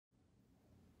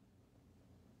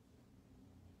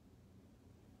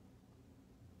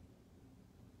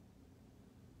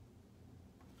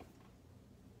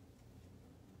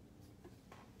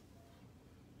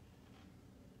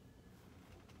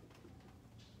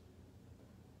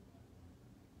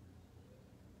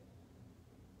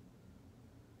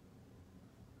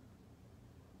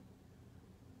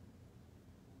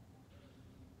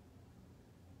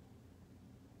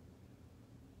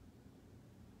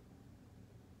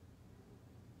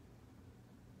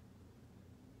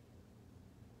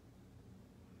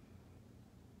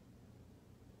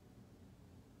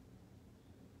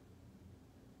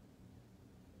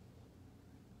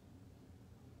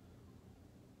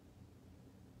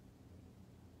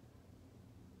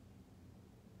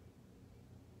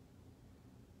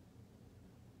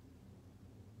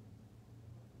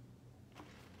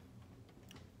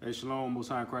Hey, Shalom, Most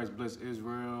High in Christ, bless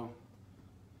Israel.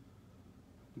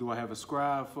 Do I have a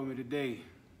scribe for me today?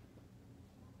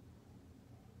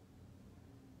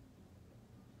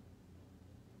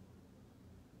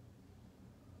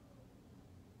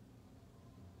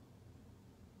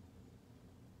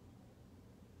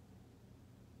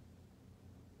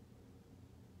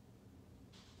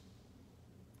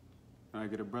 All right,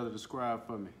 get a brother to scribe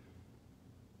for me.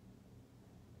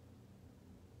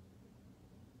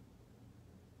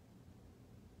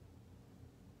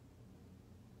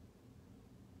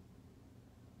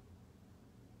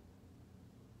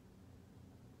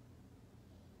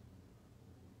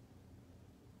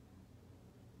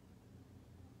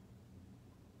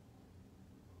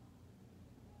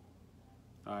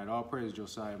 All right, all praise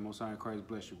Josiah. Most High in Christ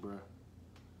bless you, bro.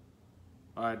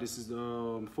 All right, this is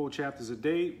 4 chapters a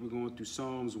day. We're going through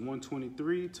Psalms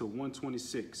 123 to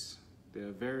 126.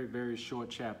 They're very, very short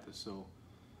chapters, so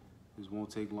this won't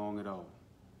take long at all.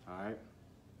 All right.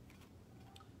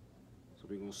 So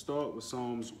we're going to start with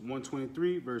Psalms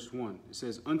 123, verse 1. It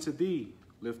says, "Unto thee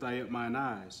lift I up mine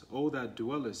eyes, O thou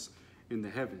dwellest in the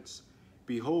heavens.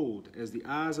 Behold, as the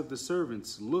eyes of the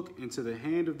servants look into the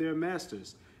hand of their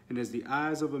masters, and as the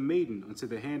eyes of a maiden unto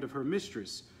the hand of her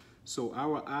mistress, so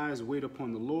our eyes wait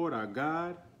upon the Lord our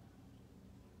God,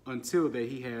 until that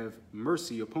he have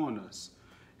mercy upon us.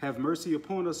 Have mercy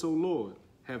upon us, O Lord,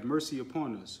 have mercy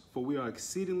upon us, for we are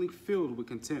exceedingly filled with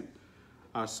contempt.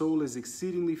 Our soul is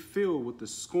exceedingly filled with the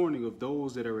scorning of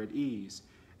those that are at ease,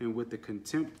 and with the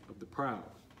contempt of the proud."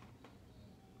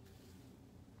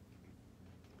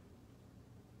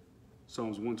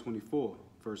 Psalms 124,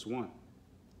 verse 1.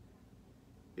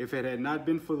 "If it had not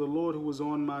been for the Lord who was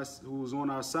on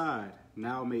our side,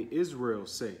 now may Israel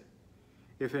say.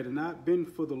 If it had not been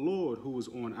for the Lord who was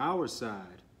on our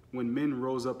side, when men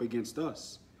rose up against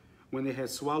us, when they had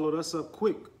swallowed us up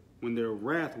quick, when their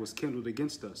wrath was kindled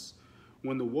against us,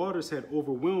 when the waters had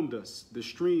overwhelmed us, the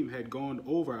stream had gone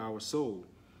over our soul.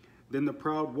 Then the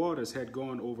proud waters had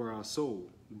gone over our soul.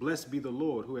 Blessed be the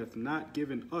Lord, who hath not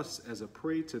given us as a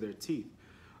prey to their teeth.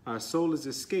 Our soul is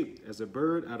escaped as a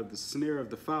bird out of the snare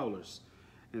of the fowlers,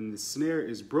 and the snare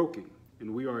is broken,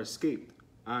 and we are escaped.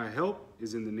 Our help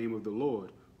is in the name of the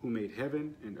Lord, who made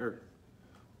heaven and earth."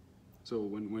 So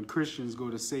when Christians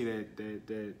go to say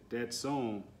that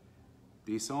psalm,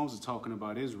 these psalms are talking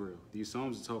about Israel. These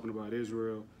psalms are talking about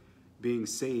Israel being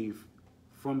saved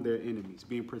from their enemies,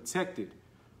 being protected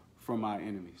from our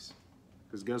enemies.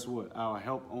 Because guess what? Our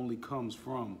help only comes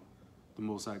from the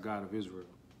Most High God of Israel.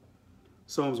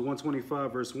 Psalms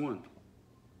 125, verse 1.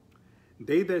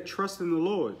 "They that trust in the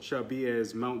Lord shall be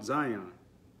as Mount Zion,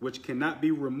 which cannot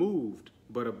be removed,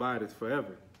 but abideth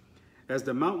forever. As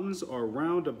the mountains are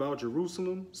round about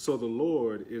Jerusalem, so the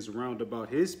Lord is round about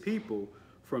his people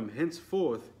from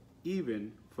henceforth,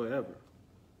 even forever."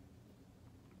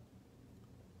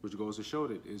 Which goes to show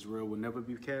that Israel will never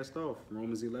be cast off.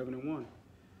 Romans 11 and 1.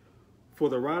 "For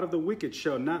the rod of the wicked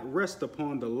shall not rest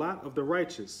upon the lot of the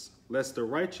righteous, lest the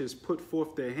righteous put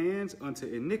forth their hands unto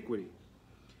iniquity.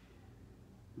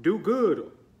 Do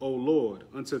good, O Lord,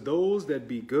 unto those that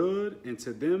be good, and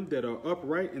to them that are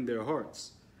upright in their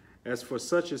hearts. As for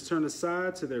such as turn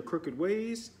aside to their crooked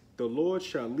ways, the Lord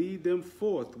shall lead them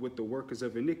forth with the workers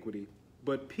of iniquity,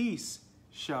 but peace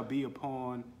shall be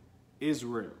upon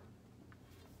Israel."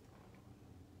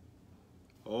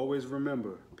 Always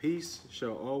remember, peace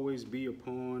shall always be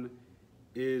upon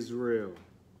Israel.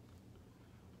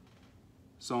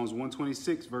 Psalms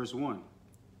 126, verse 1.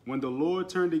 "When the Lord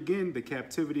turned again the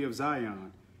captivity of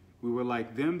Zion, we were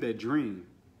like them that dream.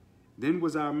 Then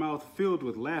was our mouth filled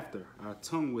with laughter, our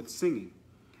tongue with singing.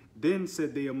 Then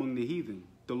said they among the heathen,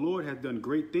 the Lord hath done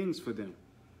great things for them.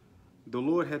 The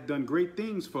Lord hath done great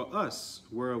things for us,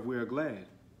 whereof we are glad.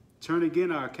 Turn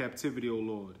again our captivity, O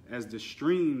Lord, as the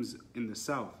streams in the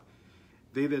south.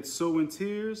 They that sow in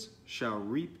tears shall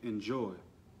reap in joy.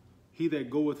 He that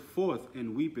goeth forth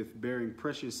and weepeth, bearing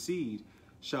precious seed,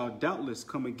 shall doubtless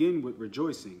come again with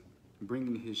rejoicing,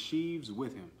 bringing his sheaves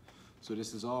with him." So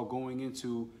this is all going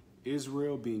into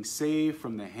Israel being saved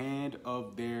from the hand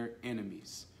of their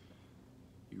enemies.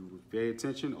 You pay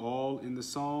attention, all in the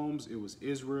Psalms, it was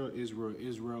Israel, Israel,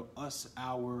 Israel, us,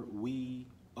 our, we,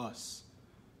 us.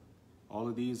 All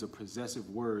of these are possessive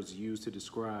words used to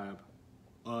describe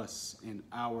us and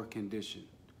our condition.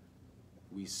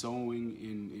 We sowing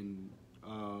in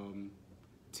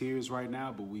tears right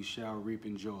now, but we shall reap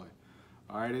in joy.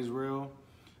 All right, Israel.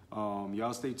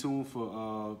 Y'all stay tuned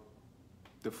for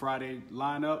the Friday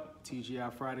lineup,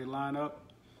 TGI Friday lineup.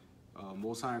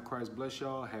 Most High in Christ bless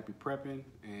y'all. Happy prepping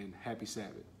and happy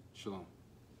Sabbath. Shalom.